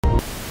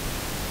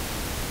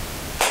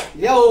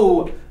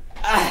Yo!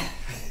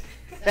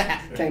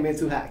 Came in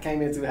too hot.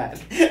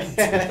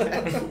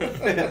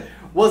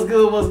 What's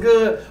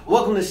good?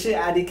 Welcome to Shit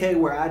Idk,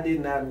 where I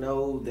did not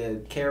know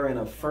that carrying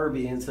a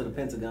Furby into the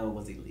Pentagon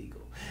was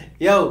illegal.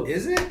 Yo!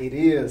 Is it? It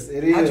is.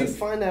 How'd you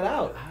find that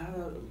out?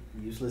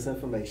 Useless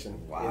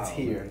information. Wow. It's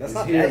here. That's it's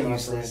not here, that my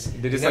useless.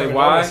 friend. Did it You say never know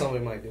why? what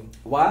somebody might do.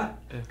 Why?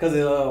 Because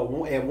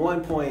at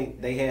one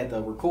point they had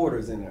the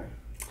recorders in there,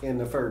 in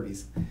the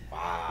Furbies.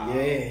 Wow.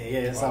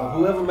 Yeah. So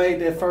whoever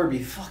made that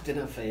Furby fucked it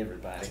up for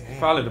everybody.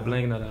 Probably the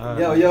blinking of the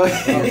eye. Yo.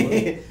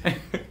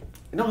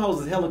 Them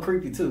hoes is hella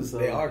creepy too. So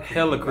They are creepy.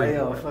 Hella creepy. They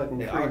are fucking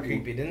They creepy. are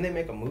creepy. Didn't they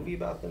make a movie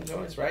about them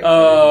joints, right?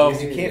 Um,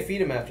 Because you can't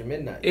feed them after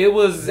midnight. It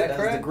was. Is that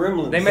That's correct? the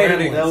Gremlins. They made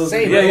it. That was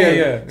Same the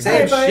Yeah. Gremlins.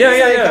 Same thing,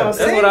 Yeah. concept.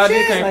 That's what I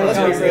did Same came from.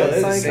 concept.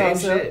 Same Same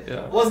concept. shit.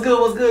 Yeah. What's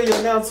good?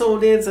 You're now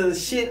tuned in to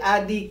Shit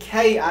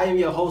IDK. I am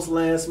your host,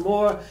 Lance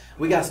Moore.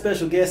 We got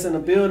special guests in the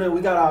building.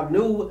 We got our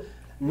new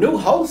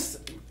host.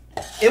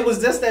 It was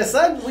just that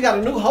sudden. We got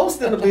a new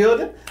host in the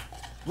building.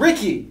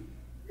 Ricky.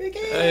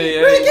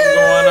 Hey, what's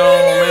going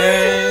on,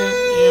 man?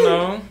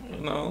 You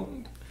know,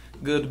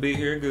 good to be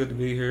here,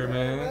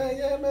 man.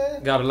 Yeah,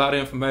 man. Got a lot of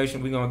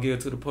information we're gonna give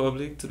to the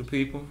public, to the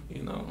people.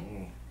 You know,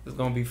 it's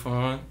gonna be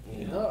fun.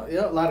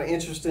 Yeah, a lot of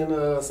interesting.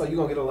 So you're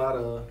gonna get a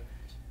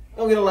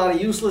lot of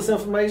useless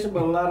information,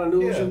 but a lot of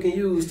news you can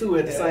use too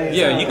at the same time.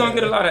 Yeah, you're gonna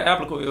get a lot of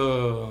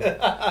applicable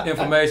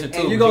information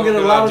too. And you're gonna get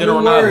a lot of new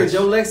general words. knowledge.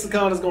 Your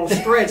lexicon is gonna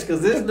stretch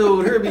because this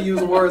dude here be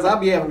using words I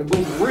be having to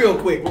Google real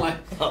quick. Like,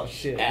 Oh,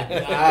 shit. all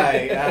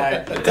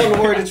right. Tell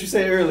the word that you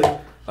said earlier.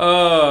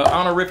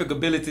 Honorific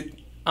ability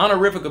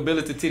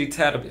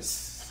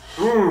titibus.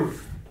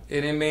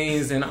 And it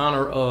means in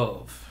honor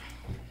of.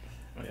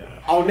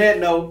 On that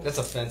note, That's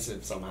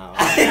offensive somehow. To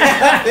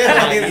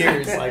my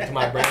ears, like to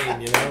my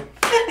brain, you know?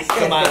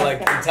 To my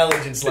like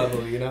intelligence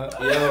level, you know?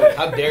 Yo,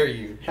 how dare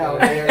you? How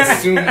dare you.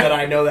 Assume that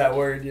I know that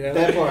word, you know?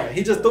 that part.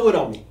 He just threw it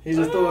on me.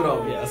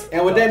 Yes.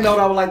 And with that note,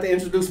 I would like to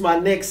introduce my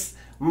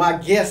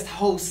guest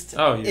host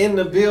in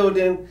the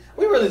building.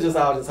 We really just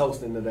all just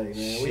hosting today,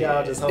 man. We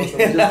all just hosting.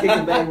 We just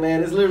kicking back,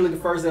 man. It's literally the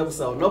first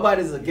episode.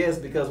 Nobody's a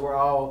guest because we're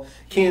all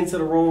kin to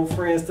the room,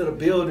 friends to the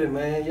building,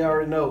 man. You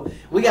already know.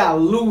 We got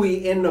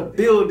Louie in the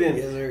building.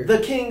 Yes, sir. The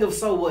king of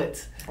So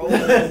What. Oh,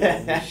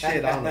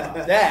 shit, I don't know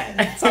about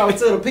that. Talk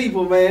to the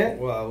people, man.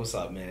 Well, what's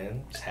up,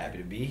 man? Just happy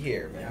to be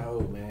here, man.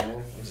 Yo, man.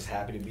 I'm just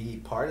happy to be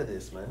part of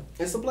this, man.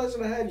 It's a pleasure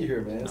to have you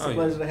here, man. It's a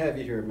pleasure to have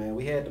you here, man.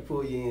 We had to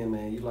pull you in,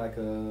 man.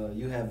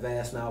 You have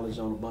vast knowledge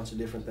on a bunch of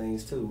different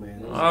things too,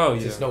 man.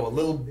 Just know a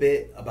little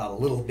bit about a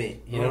little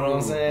bit. You know what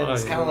I'm saying?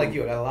 It's kind of like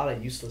you. I got a lot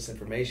of useless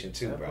information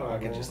too, bro. I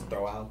can just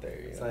throw out there.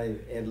 You know?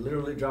 Like at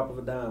literally drop of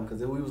a dime,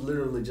 because we was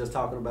literally just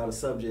talking about a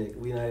subject.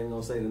 We not even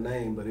gonna say the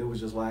name, but it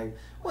was just like,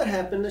 what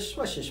happened to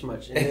Shmush?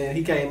 And then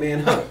he came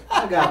in.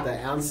 I got the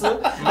answer,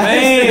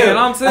 Man,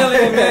 I'm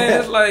telling you, man.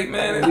 It's like,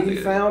 man. And we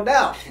found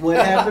out what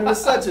happened to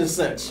such and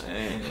such.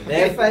 Man.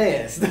 That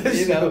fast,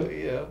 you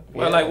know.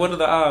 Well, like, what are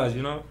the odds,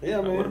 you know?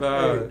 Yeah, man. What are the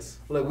odds?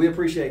 Look, we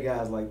appreciate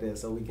guys like that,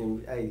 so we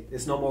can. Hey,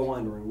 it's no more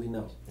wondering. We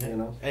know, you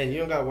know. And you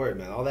don't gotta worry,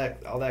 man. All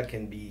that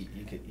can be.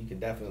 You can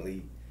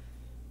definitely.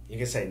 You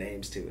can say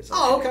names too. It's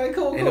Oh, okay,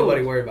 cool. Ain't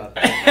nobody worried about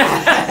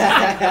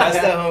that. That's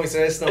the homie. So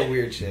that's no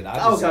weird shit.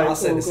 I'll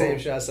say the same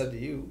shit I said to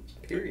you.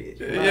 Period.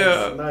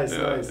 Nice.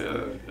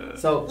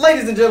 So,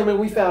 ladies and gentlemen,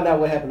 we found out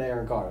what happened to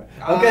Aaron Carter.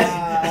 Okay.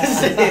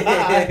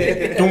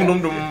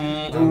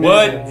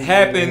 What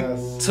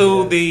happened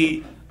to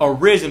the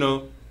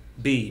original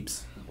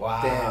Biebs?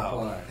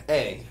 Wow.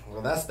 Hey,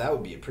 well, that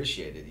would be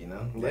appreciated, you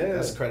know. Like,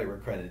 that's credit where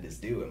credit is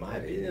due, in my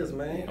opinion. It is,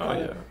 man. Oh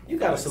yeah. You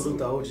gotta salute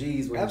the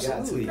OGs when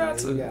Absolutely. you got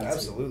to.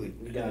 Absolutely.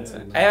 You got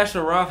to.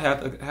 Asher Roth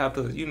have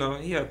to, you know,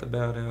 he had to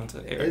bow down to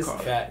Eric It's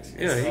Carter. facts.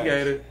 Yeah, he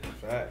gave it.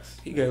 Facts.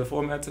 He gave the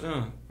format to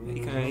them.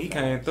 He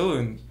came through,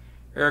 and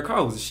Eric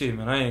Carter was a shit,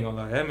 man. I ain't gonna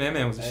lie, that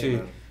man was a shit.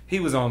 Man. He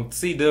was on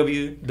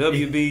CW,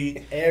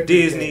 WB, Everything.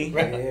 Disney,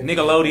 Right.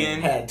 Nickelodeon,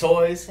 Had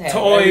toys,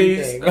 toys,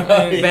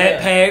 everything.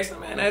 backpacks.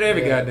 Man, had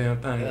every Yeah.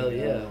 goddamn thing. Hell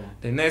yeah.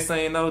 The next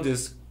thing you know,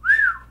 just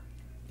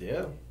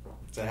Yeah.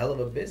 It's a hell of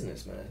a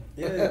business, man.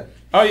 Yeah.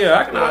 oh yeah,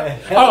 I can.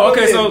 Hell of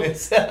a okay. So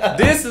business.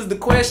 this is the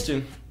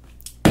question.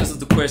 This is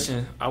the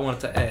question I wanted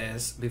to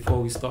ask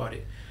before we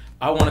started.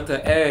 I wanted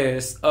to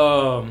ask.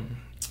 Let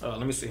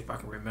me see if I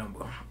can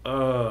remember.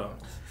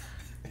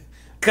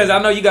 Cause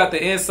I know you got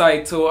the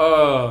insight to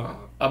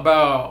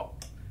about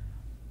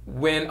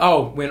when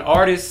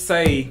artists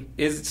say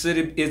is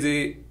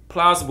it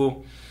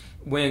plausible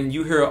when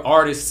you hear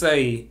artists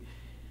say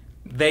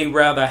they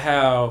rather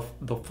have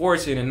the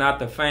fortune and not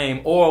the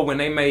fame, or when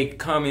they make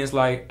comments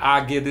like,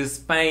 I give this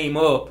fame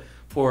up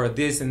for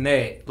this and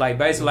that. Like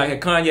basically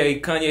like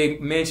Kanye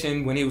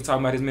mentioned when he was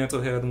talking about his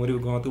mental health and what he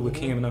was going through with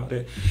Kim and all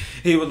that.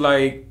 He was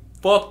like,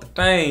 fuck the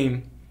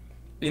fame.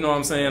 You know what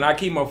I'm saying? I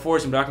keep my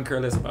fortune, but I can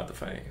care less about the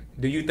fame.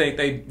 Do you think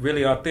they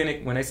really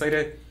authentic when they say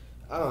that?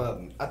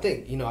 I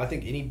think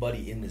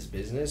anybody in this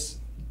business,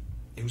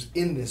 who's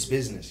in this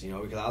business, you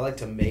know, because I like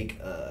to make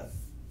a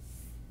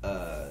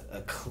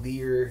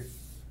clear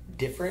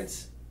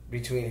difference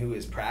between who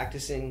is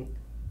practicing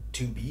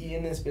to be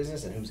in this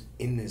business and who's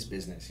in this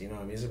business. You know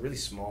what I mean? It's a really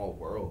small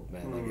world,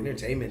 man. Like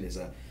entertainment is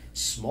a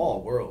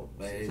small world,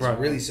 but it's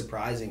really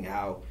surprising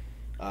how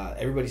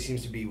everybody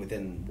seems to be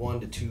within 1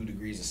 to 2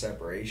 degrees of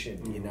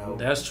separation, you know?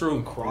 That's true.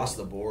 Across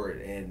the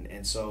board.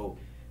 And so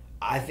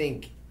I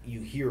think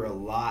you hear a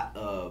lot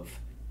of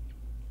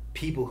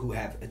people who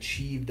have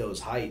achieved those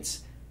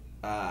heights.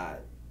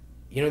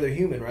 You know, they're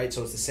human, right?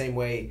 So it's the same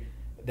way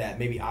that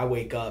maybe I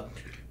wake up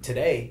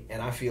today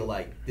and I feel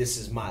like this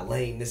is my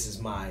lane, this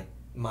is my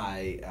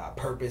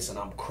purpose, and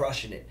I'm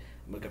crushing it.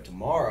 I wake up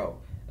tomorrow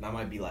and I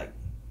might be like,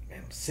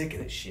 man, I'm sick of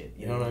this shit.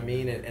 You know what I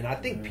mean? And I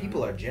think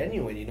people are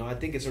genuine. You know, I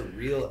think it's a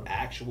real,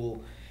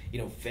 actual. You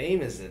know,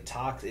 fame is a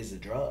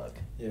drug.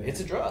 Yeah. It's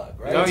a drug,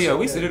 right? Oh yeah,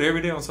 we see it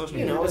every day on social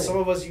media. You know, some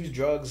of us use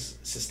drugs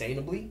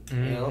sustainably.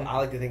 Mm-hmm. You know, I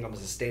like to think I'm a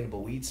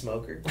sustainable weed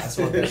smoker. I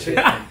smoke that shit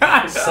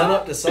from sun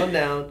up to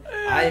sundown.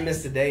 I ain't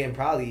missed a day in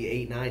probably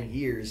 8-9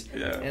 years,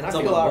 and I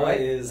feel all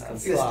right. I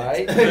feel all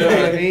right. You know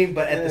what I mean?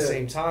 But at the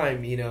same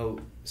time, you know,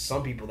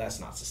 some people that's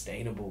not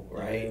sustainable,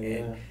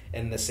 right?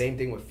 And the same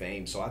thing with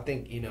fame. So I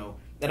think, you know,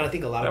 and I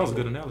think a lot of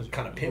people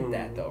kind of pimp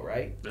that though,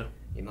 right? Yeah.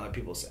 You know, like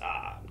people say,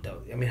 I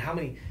mean, how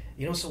many?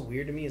 You know what's so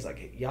weird to me is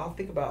like, y'all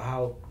think about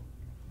how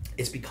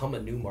it's become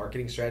a new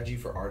marketing strategy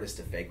for artists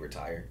to fake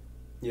retire.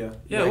 Yeah.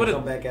 What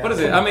is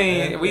it? I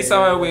mean, we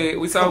saw it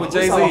with Jay-Z.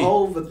 We saw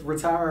Hov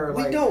retire.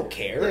 Like, we don't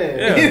care.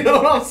 Yeah. You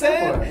know what I'm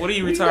saying? What are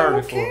you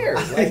retiring for? We don't care.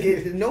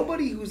 Like,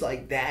 nobody who's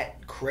like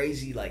that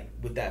crazy, like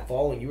with that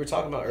following you were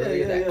taling about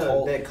earlier,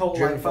 that cult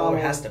follower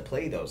has to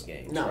play those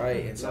games,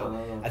 right? And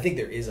so I think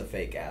there is a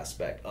fake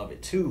aspect of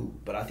it too,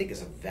 but I think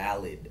it's a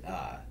valid.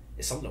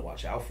 It's something to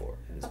watch out for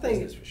in this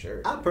business for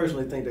sure. I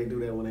personally think they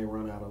do that when they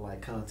run out of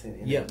like content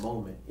in that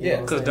moment.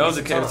 Yeah, because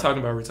Doja Cat is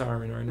talking about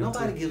retiring right now.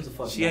 Nobody gives a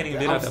fuck. She ain't even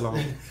been out that long.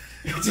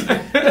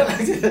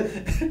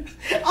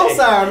 I'm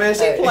sorry, man.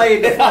 She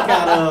played the fuck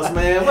out of us,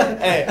 man.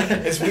 Hey,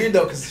 it's weird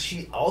though because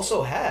she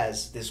also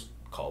has this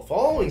cult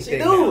following thing.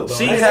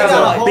 She has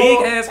a big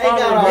ass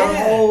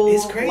following.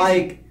 It's crazy.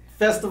 Like,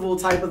 festival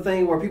type of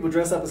thing where people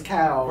dress up as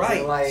cows,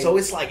 right? Like, so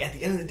it's like at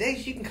the end of the day,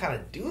 she can kind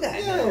of do that.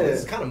 Yeah,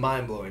 it's kind of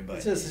mind blowing,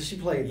 but just she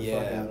played the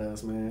fuck out of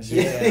us, man.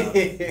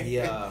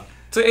 Yeah.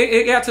 So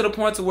it got to the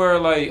point to where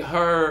like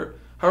her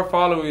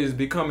following is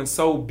becoming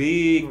so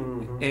big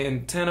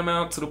and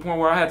tantamount to the point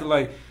where I had to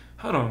like,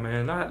 hold on,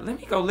 man, let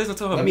me go listen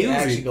to her music. Let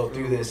me actually go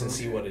through this and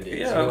see what it is.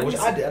 Yeah, which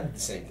I did the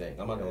same thing.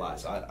 I'm not gonna lie.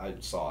 So I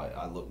saw it.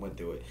 I went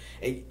through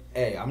it.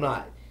 Hey, I'm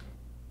not.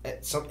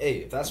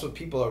 If that's what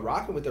people are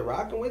rocking with, they're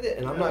rocking with it,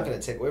 and I'm not going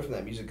to take away from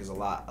that. Music is a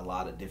lot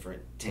of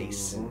different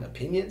tastes and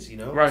opinions, you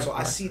know. Right. So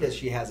I see that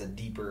she has a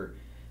deeper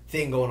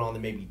thing going on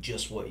than maybe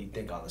just what you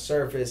think on the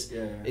surface.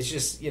 Yeah. It's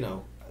just, you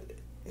know,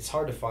 it's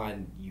hard to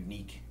find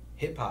unique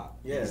hip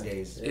hop these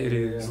days. It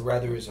is.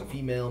 Whether it's a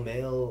female,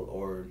 male,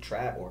 or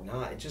trap or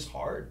not, it's just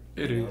hard.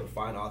 To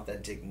find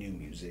authentic new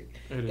music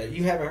that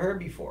you haven't heard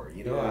before.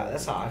 You know,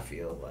 that's how I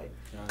feel. Like,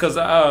 because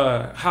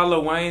how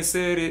Lil Wayne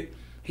said it.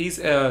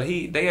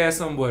 They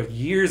asked him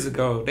years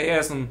ago. They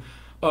asked him,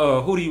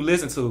 who do you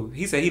listen to?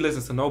 He said he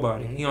listens to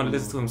nobody. He only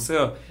listens to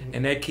himself,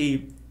 and that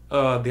keep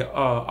the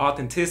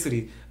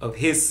authenticity of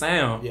his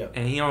sound,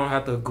 and he don't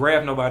have to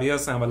grab nobody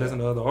else's sound by listening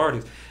to other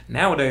artists.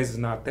 Nowadays, it's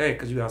not that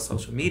because you got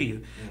social media,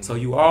 so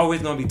you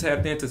always gonna be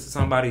tapped into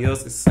somebody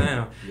else's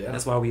sound.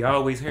 That's why we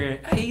always hearing,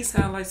 hey, he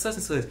sound like such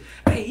and such.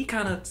 Hey, he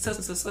kind of such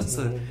and such,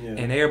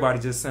 and everybody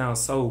just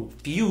sounds so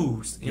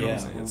fused. You know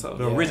what I'm saying? So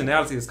the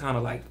originality is kind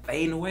of like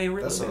fading away.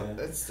 Really, that's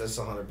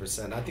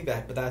 100%. I think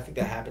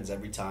that happens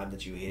every time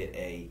that you hit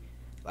a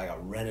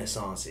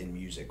renaissance in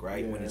music,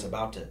 right? When it's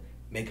about to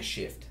make a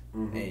shift,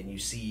 and you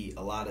see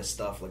a lot of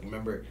stuff. Like,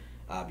 remember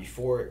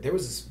before there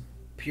was this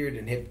period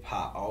in hip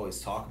hop I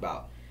always talk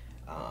about,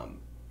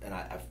 and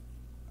I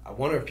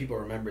wonder if people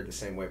remember it the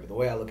same way. But the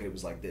way I look at it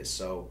was like this.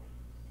 So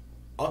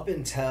up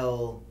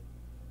until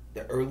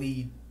the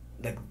early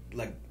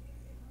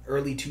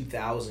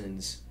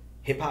 2000s,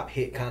 hip hop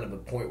hit kind of a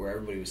point where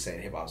everybody was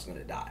saying hip hop's going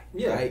to die.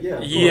 Right?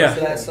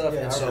 That stuff.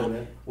 And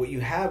so what you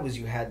had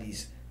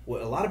these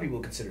what a lot of people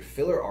consider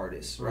filler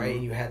artists, right?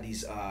 And you had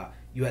these.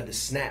 You had the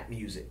snap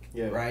music,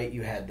 right?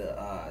 You had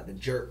the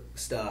jerk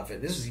stuff,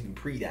 and this was even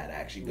pre that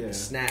actually, but the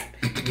snap,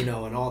 you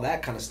know, and all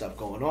that kind of stuff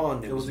going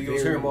on. You was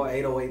hearing more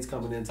 808s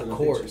coming into the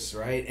chorus,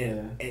 right?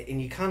 And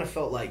you kind of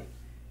felt like,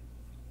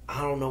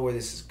 I don't know where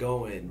this is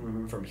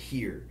going from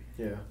here.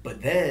 Yeah.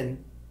 But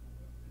then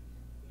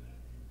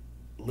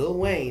Lil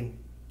Wayne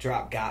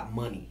dropped "Got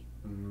Money,"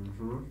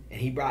 and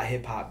he brought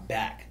hip hop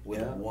back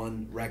with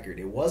one record.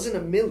 It wasn't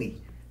a milli.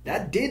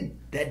 That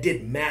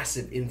did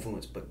massive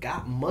influence, but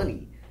 "Got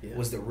Money."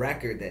 Was the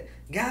record that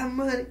got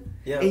money,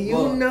 and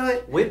you know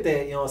it. With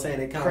that, you know what I'm saying,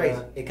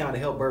 it kind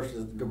of helped birth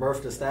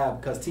the style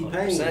because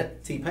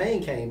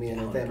T-Pain came in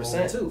at that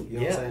moment too. You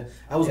know what I'm saying?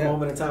 That was a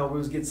moment in time where we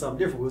was getting something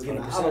different. We was getting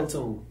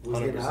auto-tune. We was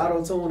getting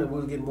auto-tune, and we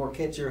was getting more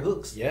catchier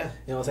hooks. Yeah,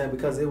 you know what I'm saying,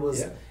 because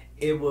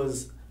it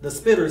was the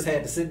spitters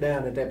had to sit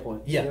down at that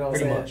point. Yeah, you know what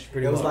pretty I'm much.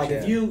 It was like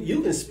if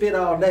you can spit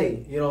all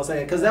day, you know what I'm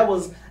saying? Because that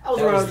was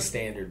the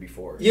standard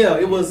before. Yeah,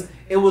 it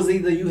was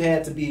either you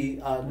had to be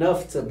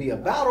enough to be a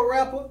battle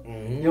rapper,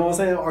 you know what I'm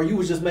saying, or you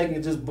was just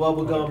making just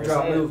bubblegum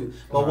drop movies.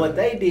 But what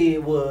they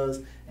did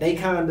was they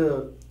kind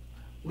of.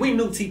 We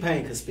knew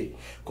T-Pain could spit.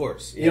 Of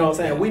course. You know what I'm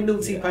saying? We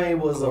knew T-Pain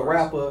was a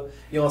rapper,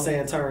 you know what I'm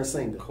saying, turned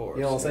singer. Of course.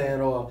 You know what I'm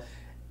saying?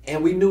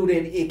 And we knew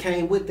that it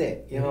came with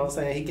that. You know what I'm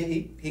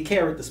saying? He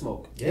carried the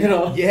smoke. You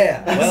know?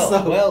 Yeah.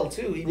 Well,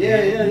 too. Yeah.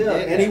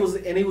 And he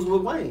was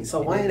with Wayne.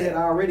 So Wayne had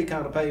already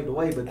kind of paved the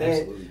way, but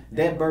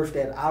that birthed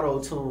that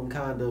auto-tune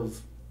kind of.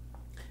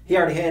 He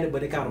already had it,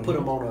 but it kind of put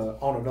him on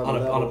another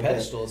level. On a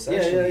pedestal,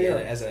 essentially,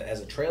 as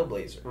a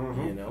trailblazer,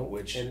 you know,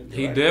 which...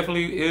 He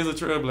definitely is a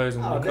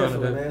trailblazer. Oh,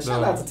 definitely, man.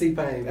 Shout out to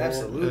T-Pain, man.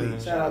 Absolutely.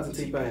 Shout out to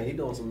T-Pain. He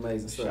doing some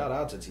amazing stuff. Shout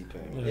out to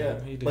T-Pain.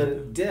 Yeah.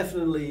 But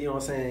definitely, you know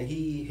what I'm saying,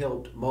 he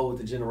helped mold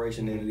the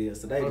generation that it is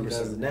today 100%.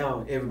 Because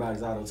now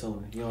everybody's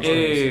auto-tuning. You know what I'm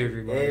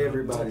saying?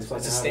 Everybody's fucking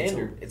It's a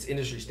standard. It's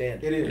industry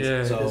standard. It is.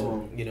 Yeah.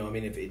 So, you know, I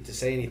mean, to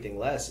say anything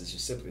less is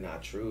just simply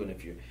not true. And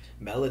if you're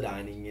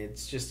melodyning,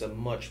 it's just a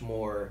much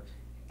more...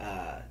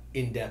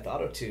 in-depth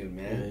auto-tune,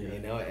 man. You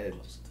know,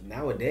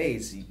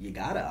 nowadays you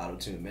gotta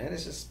auto-tune, man.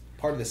 It's just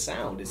part of the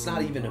sound. It's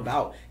not even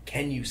about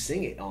can you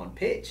sing it on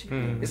pitch.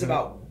 It's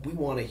about we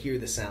want to hear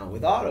the sound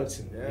with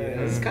auto-tune. You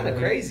know? It's kind of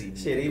crazy.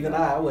 Shit, even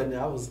I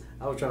was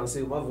trying to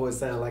see what my voice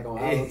sounded like on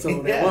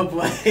auto-tune at one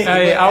point.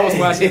 Hey, I was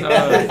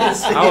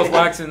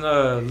watching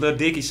Lil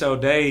Dicky show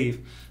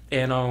Dave.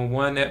 And on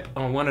one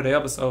of the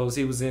episodes,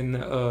 he was in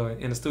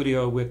the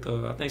studio with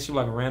I think she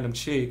was like a random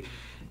chick,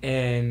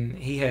 and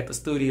he had the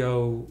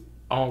studio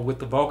on with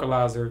the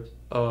vocalizer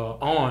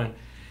on,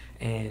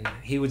 and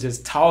he was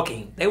just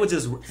talking. They were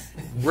just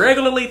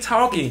regularly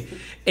talking,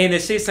 and the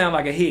shit sounded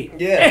like a hit.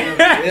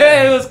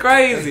 Yeah. It was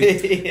crazy.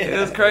 It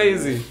was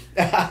crazy.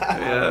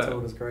 It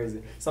was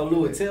crazy. So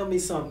Louie, tell me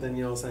something.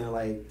 You know what I'm saying?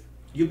 Like,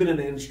 you've been in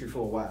the industry for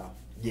a while.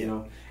 You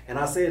know, and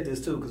I said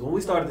this too because when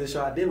we started this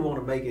show, I didn't want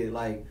to make it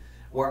like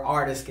where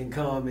artists can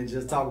come and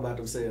just talk about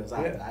themselves.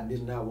 I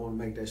did not want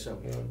to make that show.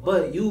 Yeah.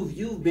 But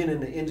you've been in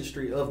the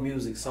industry of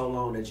music so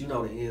long that you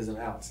know the ins and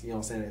outs, you know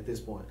what I'm saying, at this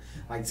point.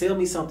 Like, tell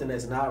me something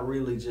that's not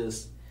really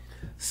just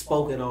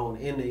spoken on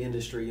in the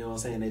industry, you know what I'm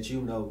saying, that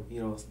you know,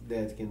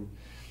 that can,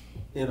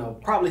 you know,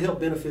 probably help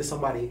benefit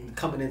somebody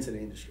coming into the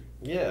industry.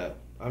 Yeah.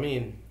 I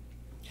mean,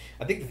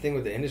 I think the thing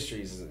with the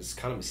industry is it's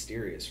kind of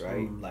mysterious,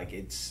 right? Like,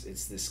 it's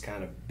this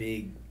kind of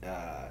big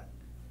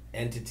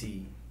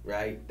entity,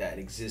 right, that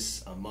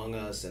exists among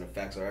us and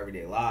affects our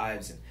everyday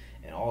lives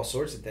and all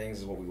sorts of things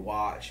is what we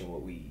watch and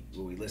what we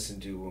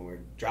listen to when we're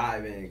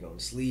driving and going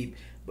to sleep.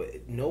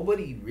 But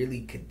nobody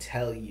really could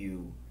tell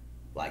you,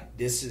 like,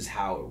 this is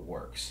how it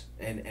works.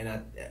 And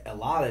a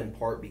lot in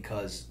part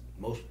because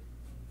most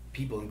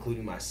people,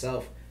 including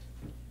myself,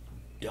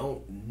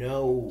 don't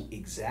know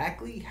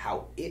exactly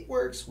how it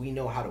works. We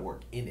know how to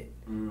work in it,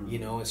 you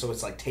know? And so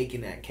it's like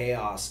taking that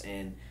chaos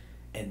and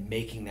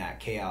making that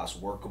chaos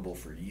workable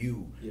for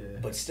you,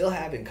 but still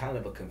having kind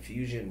of a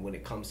confusion when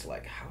it comes to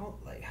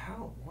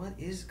what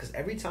is, because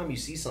every time you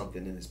see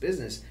something in this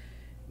business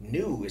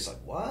new, it's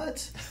like,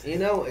 what? You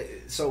know?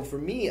 So for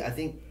me, I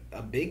think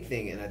a big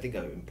thing, and I think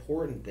an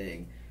important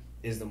thing,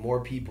 is the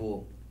more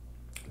people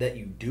that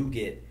you do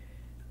get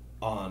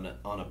on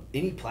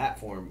any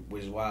platform,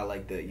 which is why I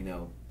like the, you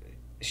know,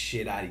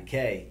 shit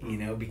IDK, you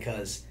know,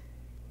 because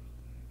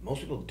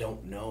most people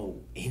don't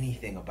know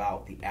anything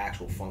about the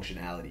actual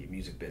functionality of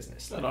music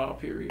business. At all,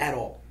 period. At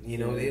all. You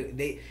know,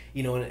 they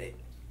you know, and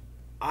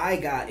I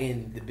got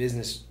in the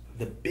business,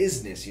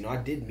 you know, I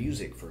did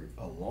music for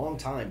a long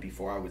time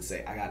before I would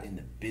say I got in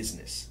the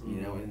business,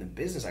 you know, and in the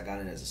business I got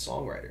in as a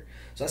songwriter.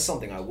 So that's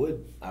something I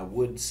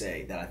would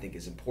say that I think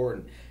is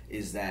important,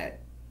 is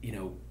that, you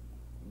know,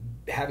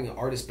 having an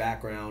artist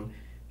background,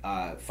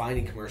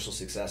 finding commercial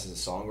success as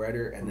a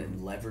songwriter, and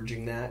then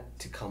leveraging that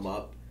to come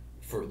up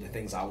for the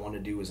things I want to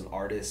do as an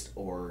artist,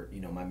 or,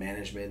 you know, my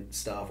management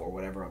stuff or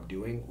whatever I'm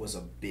doing, was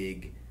a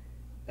big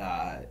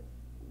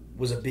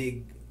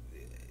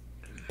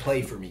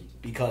play for me,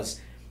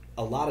 because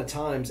a lot of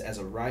times as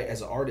an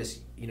artist,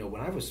 you know,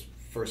 when I was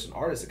first an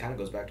artist, it kind of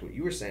goes back to what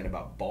you were saying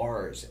about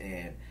bars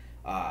and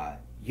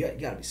you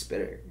got to be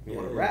spitter. You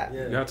want to rap.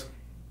 Yeah.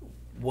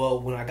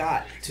 Well, when I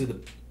got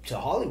to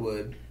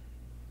Hollywood,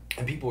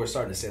 and people were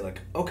starting to say,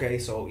 like, okay,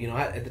 so, you know,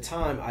 at the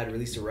time I had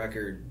released a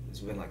record. It's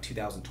been like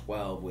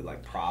 2012 with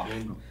like Problem.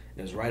 And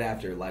it was right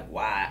after like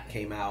Why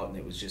came out, and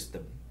it was just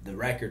the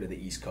record of the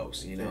East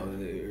Coast, you know,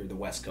 or the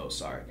West Coast,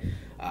 sorry.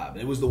 But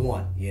it was the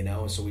one, you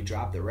know. So we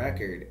dropped the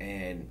record,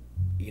 and,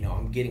 you know,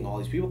 I'm getting all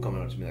these people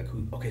coming up to me like,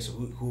 who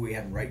are we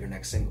having write your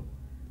next single?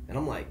 And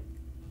I'm like,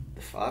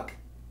 the fuck?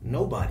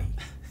 Nobody.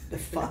 The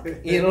fuck?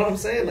 You know what I'm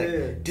saying?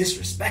 Like,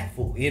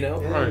 disrespectful, you know?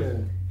 Right.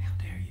 How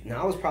dare you?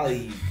 Now I was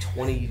probably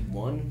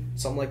 21,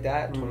 something like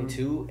that,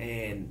 22,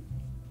 and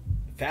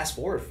fast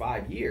forward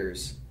 5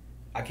 years,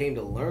 I came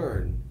to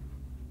learn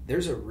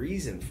there's a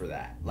reason for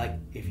that. Like,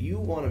 if you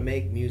want to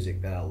make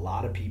music that a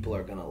lot of people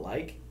are going to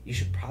like, you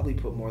should probably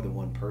put more than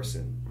one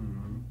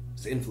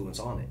person's influence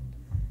on it.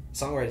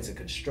 songwriting is a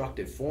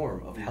constructive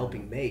form of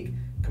helping make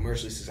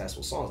commercially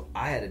successful songs.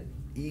 I had an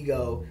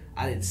ego.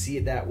 I didn't see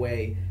it that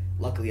way.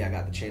 Luckily, I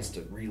got the chance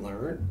to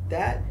relearn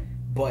that.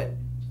 But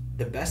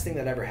the best thing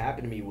that ever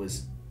happened to me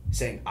was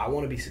saying, I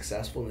want to be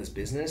successful in this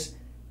business,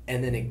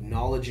 and then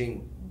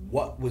acknowledging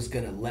what was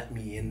going to let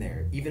me in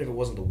there, even if it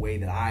wasn't the way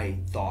that I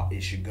thought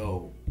it should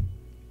go,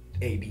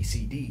 A, B,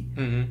 C, D.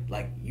 Mm-hmm.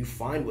 Like, you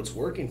find what's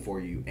working for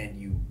you, and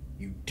you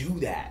do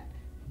that,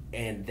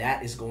 and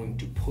that is going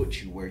to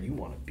put you where you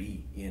want to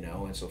be, you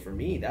know? And so for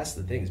me, that's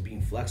the thing, is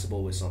being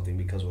flexible with something,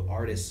 because with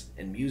artists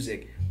and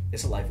music,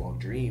 it's a lifelong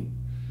dream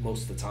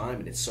most of the time,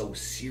 and it's so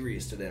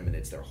serious to them, and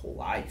it's their whole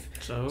life.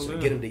 So to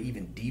get them to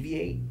even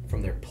deviate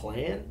from their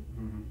plan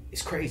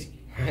is crazy,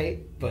 right?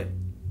 But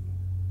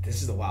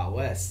this is the Wild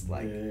West.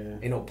 Like,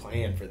 ain't no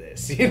plan for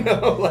this, you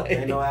know? Like,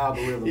 ain't no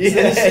algorithms.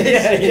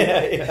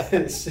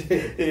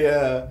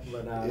 Yeah.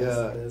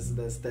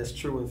 But that's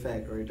true in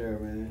fact right there,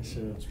 man.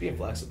 Sure. It's being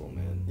flexible,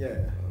 man.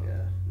 Yeah.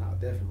 No,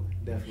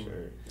 definitely.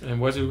 Sure. And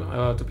what you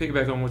to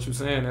piggyback on what you're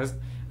saying,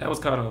 that was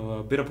kind of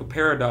a bit of a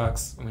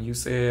paradox when you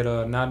said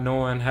not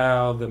knowing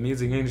how the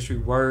music industry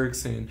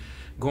works and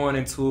going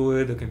into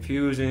it, the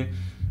confusion.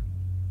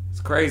 It's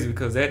crazy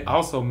because that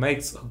also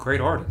makes a great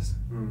artist.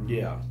 Mm-hmm.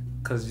 Yeah.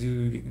 Because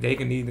they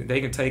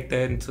can take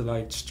that into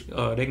like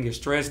they can get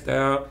stressed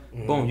out.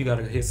 Mm-hmm. Boom, you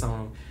gotta hit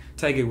song.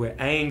 Take it with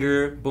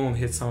anger. Boom,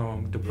 hit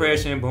song.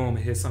 Depression. Boom,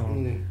 hit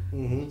song.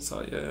 Mm-hmm.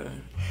 So yeah,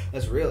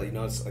 that's real. You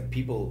know, it's like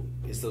people.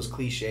 It's those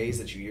cliches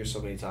that you hear so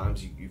many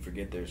times. You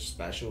forget they're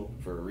special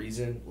for a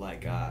reason.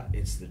 Like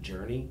it's the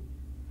journey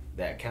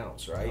that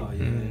counts, right? Oh,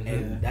 yeah.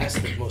 And that's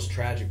the most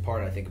tragic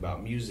part I think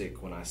about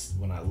music when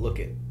I look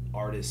at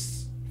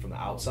artists from the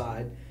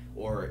outside,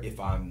 or if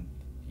I'm,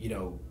 you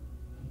know,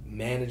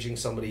 managing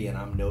somebody and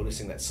I'm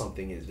noticing that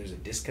there's a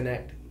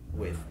disconnect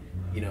with,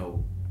 you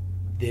know,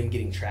 them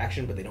getting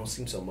traction, but they don't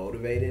seem so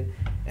motivated.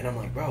 And I'm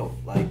like, bro,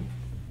 like,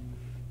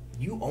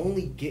 you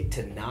only get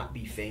to not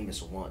be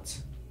famous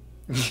once.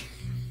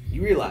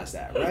 You realize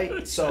that,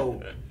 right?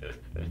 So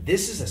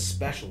this is a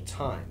special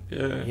time,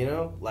 you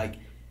know? Like,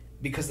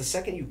 because the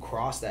second you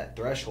cross that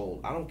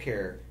threshold, I don't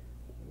care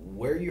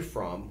where you're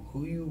from,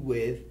 who you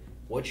with,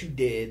 what you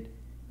did,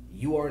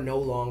 you are no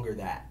longer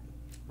that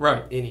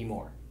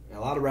anymore. And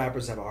a lot of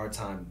rappers have a hard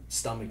time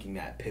stomaching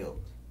that pill,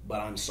 but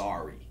I'm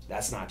sorry,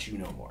 that's not you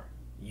no more.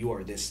 You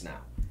are this now,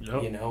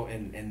 you know,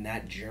 and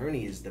that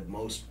journey is the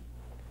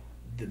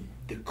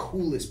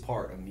coolest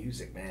part of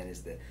music, man.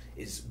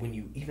 Is when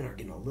you even are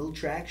getting a little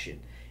traction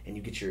and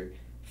you get your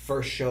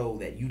first show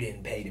that you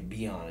didn't pay to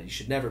be on. You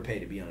should never pay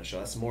to be on a show.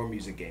 That's more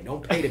music game.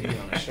 Don't pay to be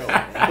on a show.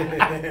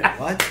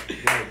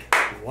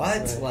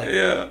 What?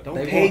 Like,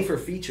 don't pay for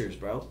features,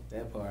 bro.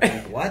 That part.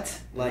 What?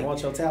 Like, they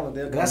want your talent.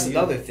 That's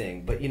another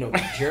thing. But, you know,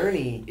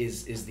 journey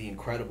is the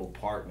incredible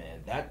part,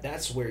 man.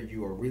 That's where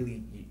you are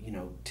really, you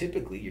know,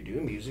 typically you're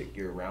doing music.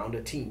 You're around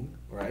a team,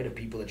 right, of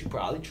people that you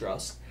probably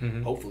trust,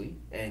 hopefully,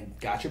 and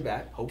got your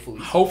back,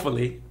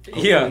 hopefully.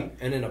 Yeah.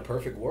 And in a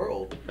perfect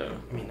world,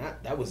 I mean,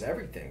 that was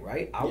everything,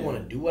 right? I want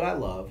to do what I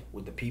love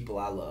with the people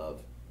I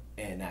love,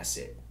 and that's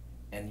it.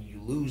 And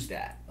you lose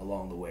that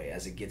along the way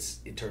as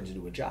it turns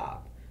into a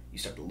job. You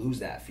start to lose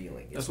that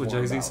feeling. It's that's what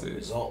Jay-Z said.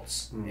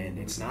 Results, and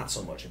it's not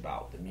so much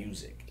about the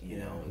music. You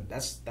know,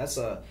 that's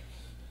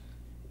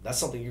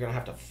something you're gonna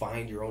have to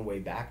find your own way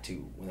back to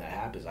when that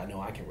happens. I know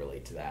I can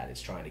relate to that.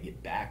 It's trying to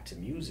get back to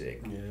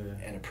music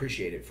and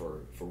appreciate it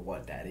for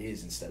what that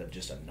is instead of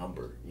just a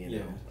number.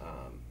 You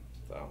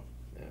know,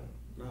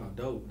 No,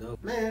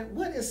 dope. Man,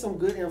 what is some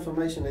good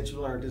information that you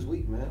learned this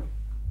week, man?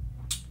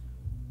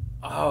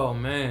 Oh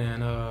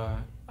man,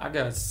 I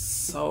got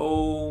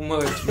so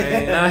much,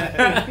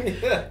 man.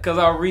 Because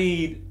I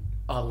read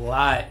a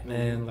lot,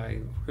 man.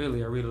 Like,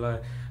 really, I read a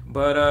lot.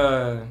 But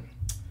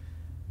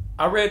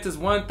I read this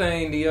one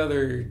thing the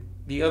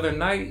other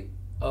night.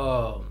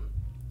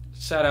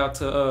 Shout out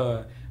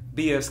to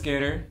B.F.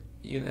 Skinner.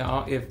 You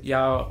know, if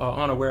y'all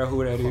are unaware of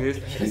who that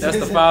is, that's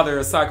the father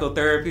of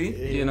psychotherapy.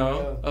 You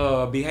know,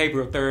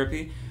 behavioral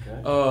therapy.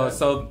 Okay.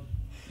 So,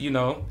 you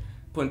know,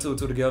 putting two and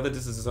two together.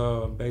 This is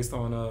based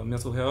on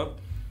mental health.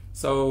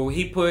 So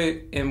he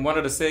put in one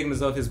of the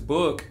segments of his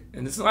book,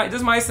 and this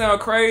might sound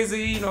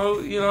crazy, you know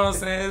what I'm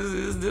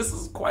saying? This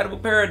is quite of a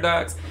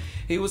paradox.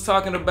 He was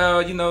talking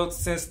about, you know,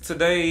 since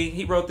today,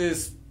 he wrote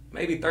this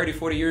maybe 30,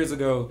 40 years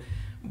ago,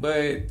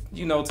 but,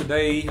 you know,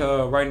 today,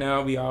 right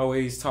now, we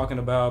always talking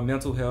about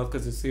mental health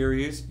because it's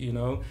serious, you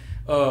know.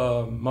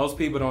 Most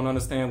people don't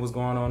understand what's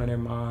going on in their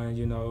mind,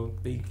 you know.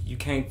 You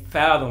can't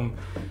fathom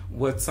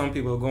what some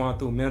people are going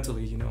through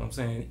mentally, you know what I'm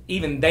saying?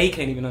 Even they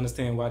can't even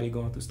understand why they're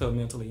going through stuff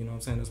mentally, you know what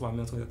I'm saying? That's why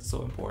mental health is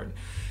so important.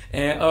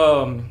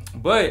 And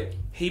but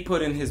he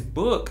put in his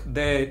book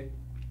that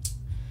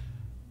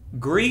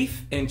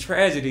grief and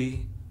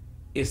tragedy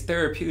is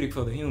therapeutic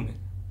for the human.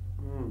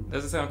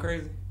 Does it sound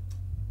crazy?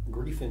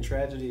 Grief and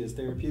tragedy is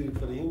therapeutic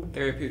for the human?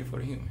 Therapeutic for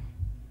the human.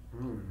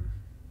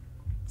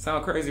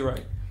 Sound crazy,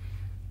 right?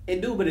 It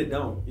do, but it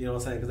don't. You know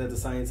what I'm saying? Because at the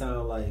same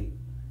time, like,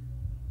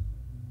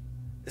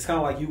 it's kind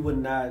of like you would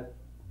not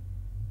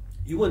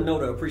you wouldn't know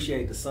to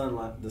appreciate the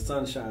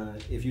sunshine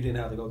if you didn't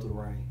have to go through the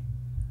rain.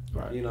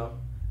 Right. You know?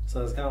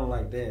 So it's kind of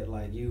like that.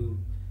 Like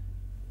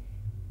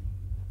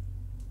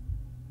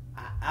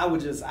I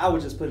would just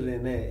put it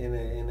in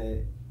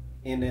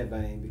that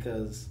vein,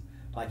 because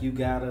like you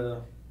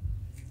gotta,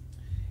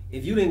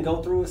 if you didn't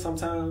go through it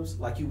sometimes,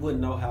 like you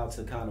wouldn't know how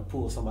to kind of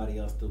pull somebody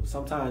else through.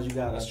 Sometimes you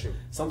gotta. That's true.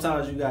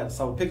 Sometimes you gotta.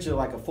 So picture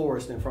like a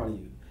forest in front of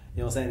you. You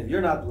know what I'm saying? If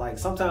you're not like,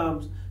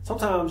 sometimes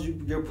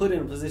you're put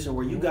in a position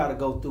where you gotta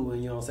go through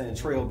and, you know what I'm saying,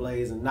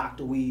 trailblaze and knock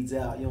the weeds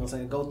out. You know what I'm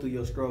saying? Go through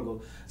your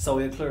struggle so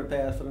it'll clear a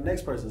path for the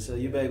next person. So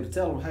you'll be able to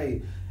tell them,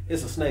 hey,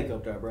 it's a snake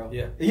up there, bro.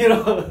 Yeah. You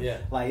know? Yeah.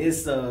 Like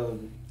it's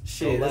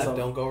shit. Go left,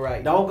 don't go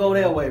right. Don't go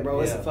that way, bro.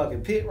 Yeah. It's a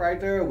fucking pit right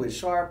there with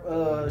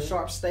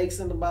sharp stakes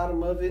in the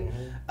bottom of it.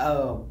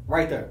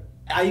 Right there.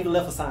 I even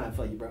left a sign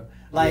for you, bro.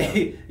 Like,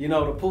 you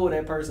know, to pull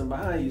that person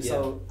behind you. Yeah.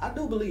 So I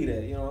do believe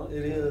that, you know,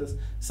 it is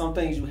some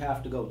things you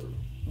have to go through.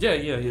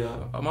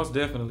 Yeah. Most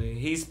definitely.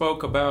 He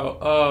spoke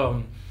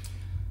about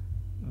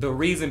the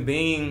reason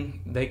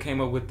being they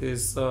came up with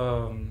this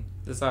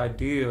this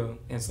idea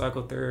in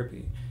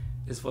psychotherapy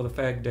is for the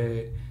fact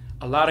that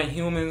a lot of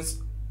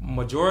humans,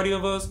 majority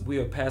of us, we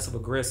are passive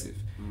aggressive,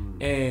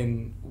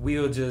 and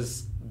we'll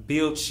just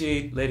build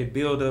shit, let it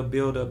build up,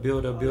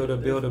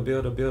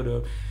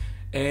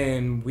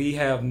 and we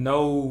have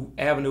no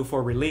avenue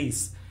for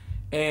release,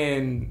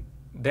 and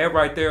that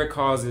right there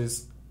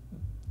causes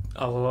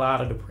a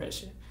lot of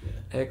depression.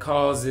 It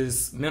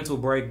causes mental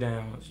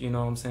breakdowns, you know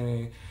what I'm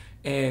saying?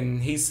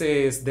 And he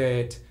says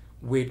that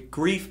with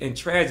grief and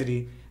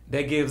tragedy,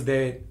 that gives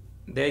that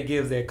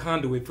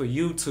conduit for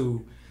you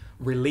to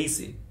release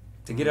it,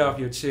 to get it off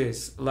your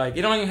chest. Like,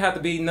 it don't even have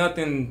to be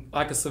nothing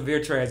like a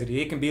severe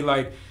tragedy. It can be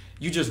like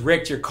you just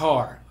wrecked your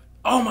car.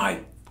 Oh my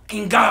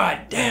fucking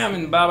God, damn,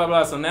 and blah, blah,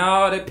 blah. So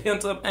now all that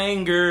pent up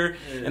anger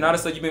and all that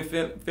stuff you've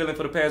been feeling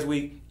for the past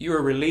week,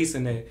 you're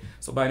releasing that.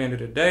 So by the end of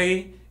the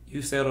day,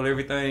 you settled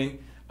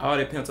everything. All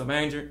that pent up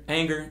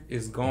anger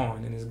is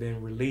gone and it's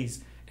been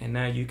released. And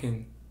now you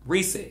can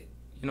reset.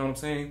 You know what I'm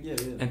saying? Yeah.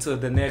 Until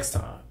the next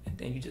time. And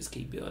then you just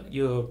keep building.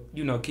 You'll,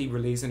 keep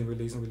releasing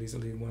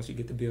once you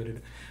get to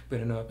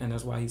building up. And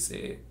that's why he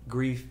said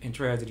grief and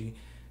tragedy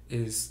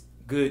is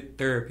good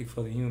therapy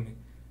for the human.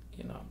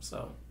 You know,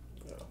 so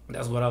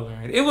that's what I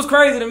learned. It was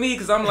crazy to me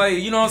because I'm like,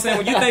 you know what I'm saying?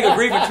 When you think of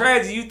grief and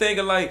tragedy, you think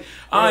of like,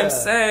 I'm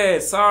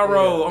sad,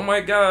 sorrow, oh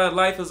my God,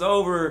 life is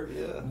over.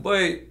 Yeah.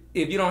 But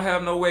if you don't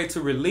have no way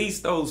to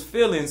release those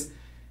feelings,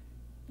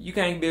 you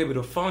can't be able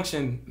to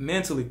function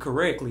mentally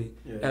correctly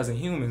as a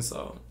human.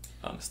 So,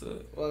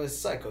 understood. Well, it's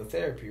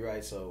psychotherapy,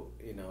 right? So,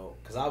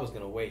 because I was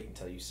going to wait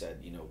until you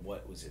said,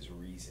 what was his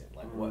reason?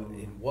 Like,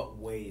 in what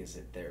way is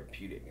it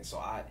therapeutic? And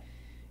so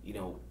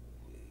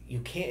you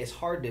can't, it's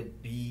hard to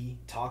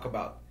talk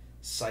about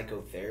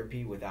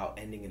psychotherapy without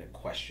ending in a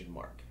question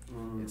mark.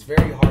 It's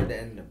very hard to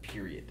end in a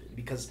period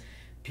because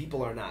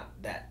people are not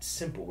that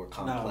simple. We're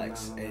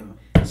complex. No.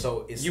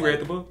 So it's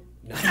read the book?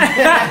 No. Because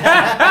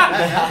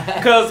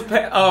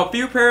a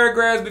few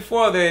paragraphs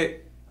before that,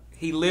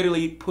 he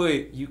literally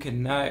put, you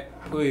cannot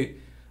put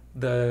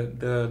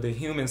the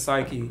human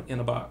psyche in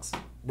a box.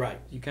 Right.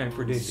 You can't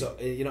predict so,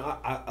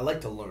 I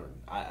like to learn.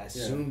 I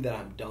assume that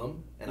I'm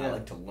dumb, and I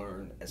like to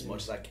learn as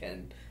much as I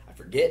can. I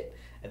forget,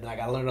 and then I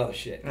got to learn other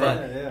shit.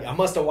 But I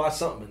must have watched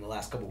something in the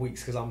last couple of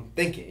weeks because I'm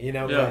thinking,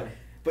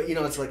 But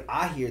it's like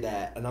I hear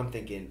that, and I'm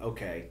thinking,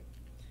 okay.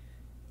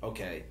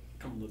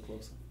 Come a little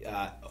closer.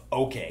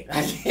 Okay.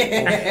 I'm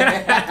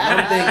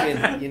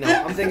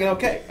thinking,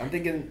 okay. I'm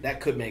thinking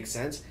that could make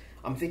sense.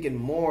 I'm thinking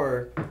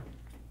more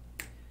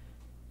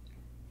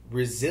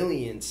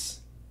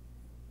resilience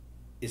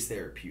is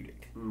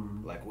therapeutic.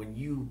 Like when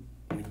you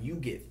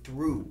get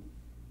through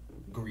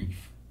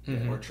grief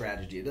or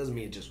tragedy, it doesn't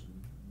mean it just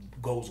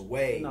goes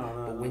away.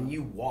 But when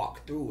you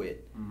walk through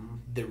it,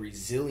 the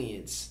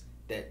resilience,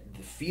 that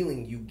the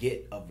feeling you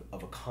get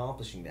of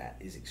accomplishing that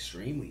is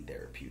extremely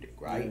therapeutic,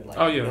 right? Like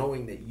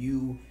knowing that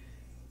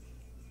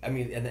and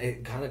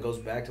it kind of goes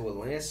back to what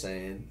Lance's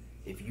saying.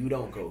 If you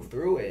don't go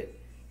through it,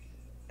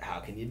 how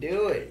can you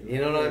do it?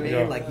 You know what I mean?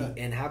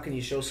 And how can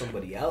you show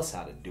somebody else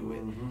how to do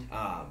it?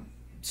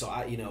 So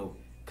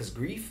because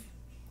grief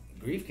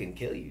can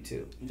kill you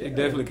too. It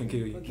definitely can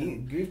kill you.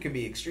 Grief can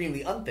be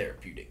extremely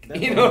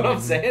untherapeutic. You know what I'm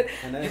saying?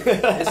 And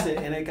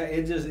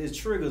it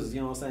triggers.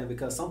 You know what I'm saying?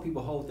 Because some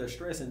people hold their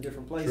stress in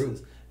different places.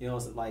 True. You know,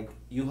 it's like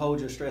you hold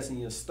your stress in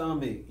your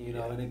stomach. And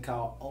it can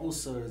cause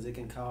ulcers. It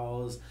can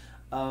cause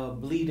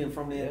bleeding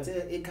from the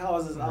it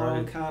causes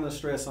all kind of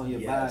stress on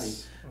your body.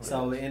 Right.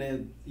 So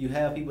you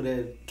have people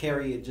that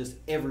carry it just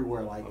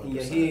everywhere, like 100%. In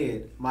your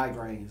head,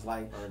 migraines,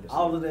 like 100%.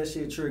 All of that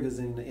shit triggers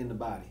in the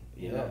body.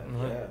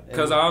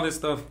 Because all this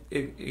stuff,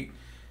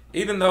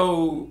 even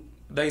though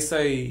they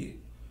say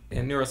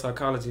in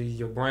neuropsychology,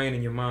 your brain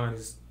and your mind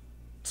is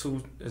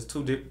two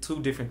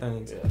different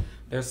things.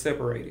 They're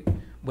separated,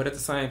 but at the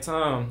same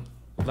time,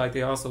 like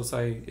they also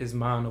say, it's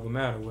mind over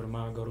matter. Where the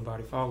mind go, the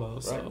body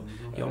follows. Right. So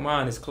your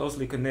mind is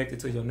closely connected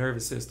to your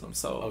nervous system.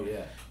 So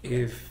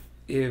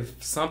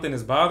if something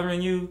is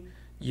bothering you,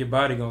 your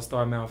body gonna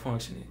start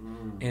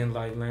malfunctioning. And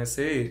like Lance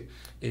said,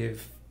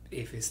 if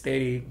it's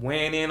steady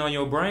weighing in on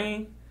your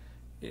brain,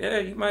 yeah,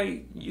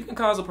 you can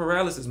cause a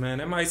paralysis, man.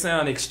 That might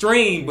sound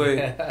extreme,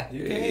 but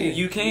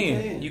you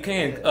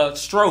can.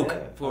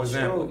 Stroke, for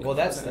example. Well,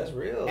 that's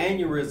real.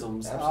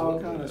 Aneurysms, all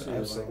kind of shit.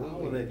 Absolutely.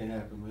 All of that can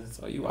happen, man.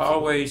 So you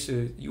always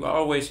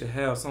should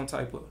have some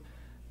type of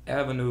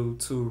avenue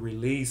to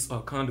release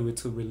or conduit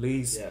to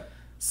release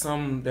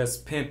something that's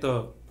pent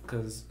up,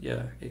 because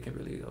it can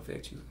really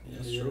affect you. Yeah,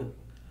 that's true.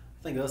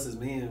 I think us as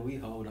men, we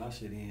hold our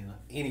shit in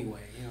anyway.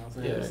 You know what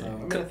I'm saying? Yeah. So, I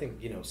mean, I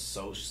think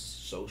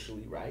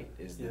socially right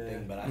is the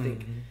thing, but I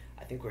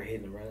think we're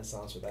hitting a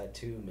renaissance with that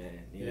too,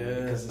 man. You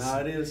know, because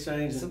it is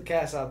changing. Some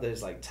cats out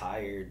there's like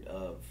tired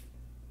of,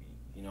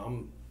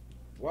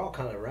 we're all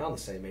kind of around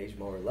the same age,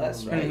 more or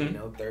less, right? You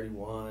know,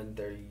 31,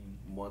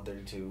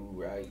 32,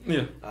 right?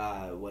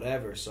 Yeah.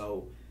 Whatever.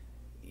 So,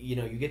 you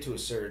get to a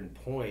certain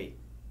point,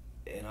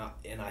 and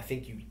I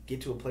think you get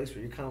to a place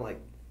where you're kind of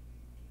like,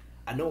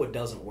 I know it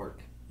doesn't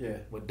work. Yeah.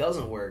 What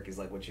doesn't work is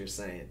like what you're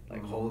saying,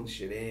 like holding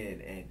shit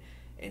in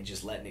and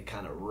just letting it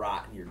kind of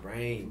rot in your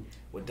brain.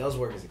 What does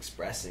work is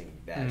expressing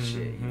that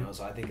shit,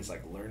 So I think it's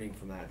like learning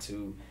from that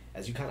too,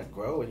 as you kind of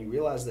grow and you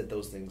realize that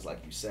those things,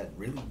 like you said,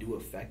 really do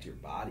affect your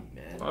body,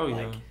 man. Oh,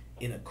 like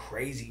in a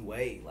crazy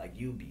way. Like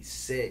you'll be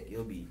sick,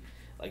 you'll be,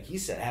 like he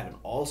said, having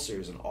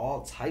ulcers and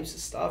all types of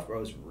stuff,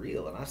 bro. It's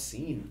real, and I've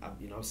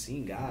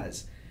seen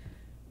guys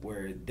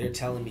where they're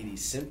telling me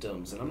these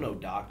symptoms, and I'm no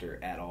doctor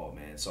at all,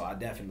 man. So I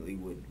definitely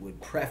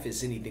would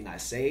preface anything I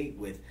say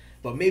with,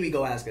 but maybe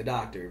go ask a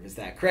doctor if it's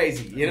that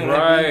crazy. You know what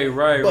I mean?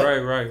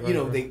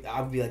 Right.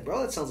 I'll be like,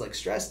 bro, that sounds like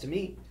stress to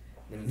me.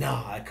 And no,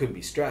 I couldn't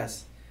be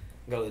stressed.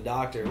 I go to the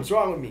doctor. What's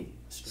wrong with me?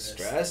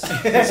 Stress.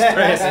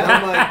 Stress. And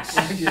I'm like,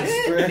 shit.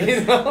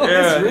 It's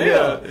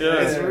real.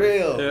 It's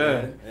real.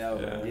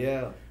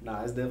 Yeah.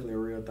 Nah, it's definitely a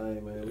real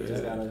thing, man. We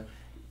just gotta.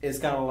 It's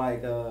kind of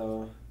like.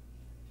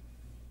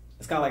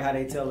 It's kind of like how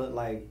they tell it,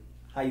 like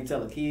how you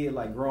tell a kid,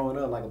 like growing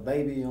up, like a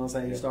baby, you know what I'm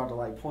saying? You start to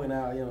like point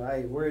out,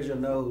 hey, where's your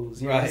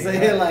nose? You know what I'm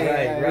saying?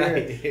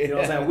 Right. You know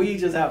what I'm saying? We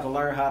just have to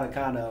learn how to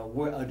kind of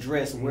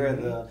address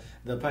where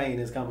the pain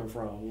is coming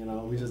from. You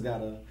know, we just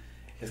gotta.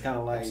 It's kind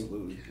of like,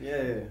 absolutely.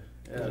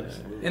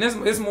 Absolutely. And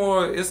it's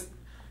more.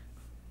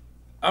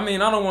 I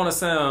mean, I don't want to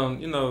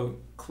sound,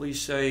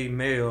 cliche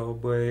male,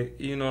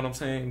 but you know what I'm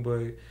saying.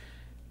 But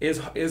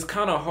it's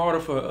kind of harder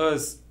for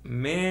us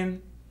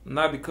men.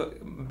 Not because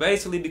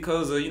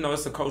of,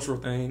 it's a cultural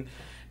thing,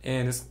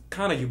 and it's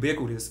kind of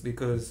ubiquitous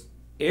because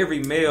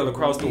every male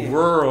across the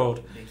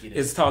world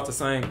is taught the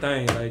same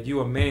thing. Like, you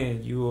a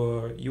man,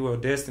 you are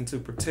destined to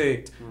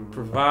protect,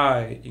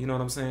 provide. You know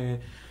what I'm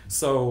saying?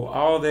 So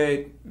all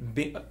that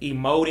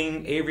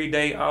emoting every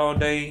day, all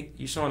day,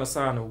 you're showing a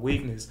sign of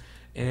weakness,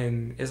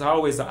 and it's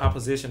always the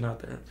opposition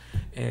out there,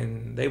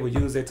 and they will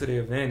use that to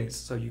their advantage.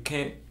 So you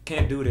can't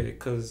do that,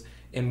 because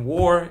in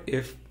war,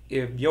 if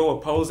your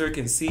opposer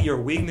can see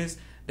your weakness,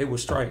 they will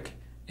strike,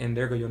 and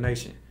there go your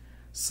nation.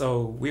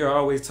 So we are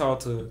always taught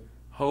to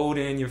hold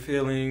in your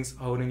feelings,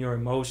 hold in your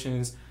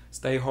emotions,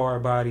 stay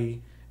hard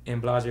body,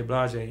 and blase,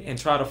 and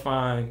try to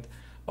find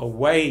a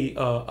way,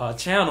 a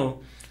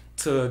channel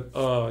to,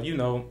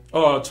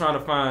 trying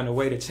to find a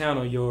way to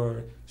channel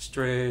your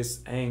stress,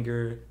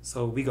 anger.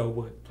 So we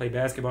go play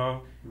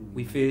basketball,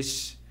 we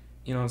fish,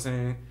 you know what I'm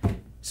saying,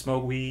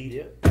 smoke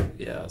weed.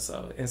 Yeah,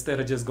 so instead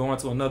of just going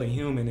to another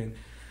human and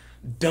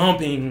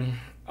dumping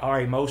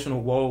our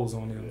emotional woes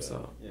on them.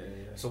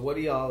 So what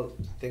do y'all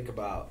think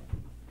about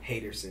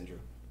hater syndrome?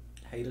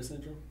 Hater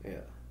syndrome? Yeah.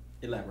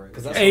 Elaborate.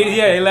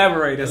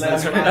 Elaborate.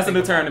 That's a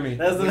new term to me.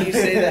 When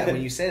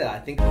you say that, I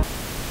think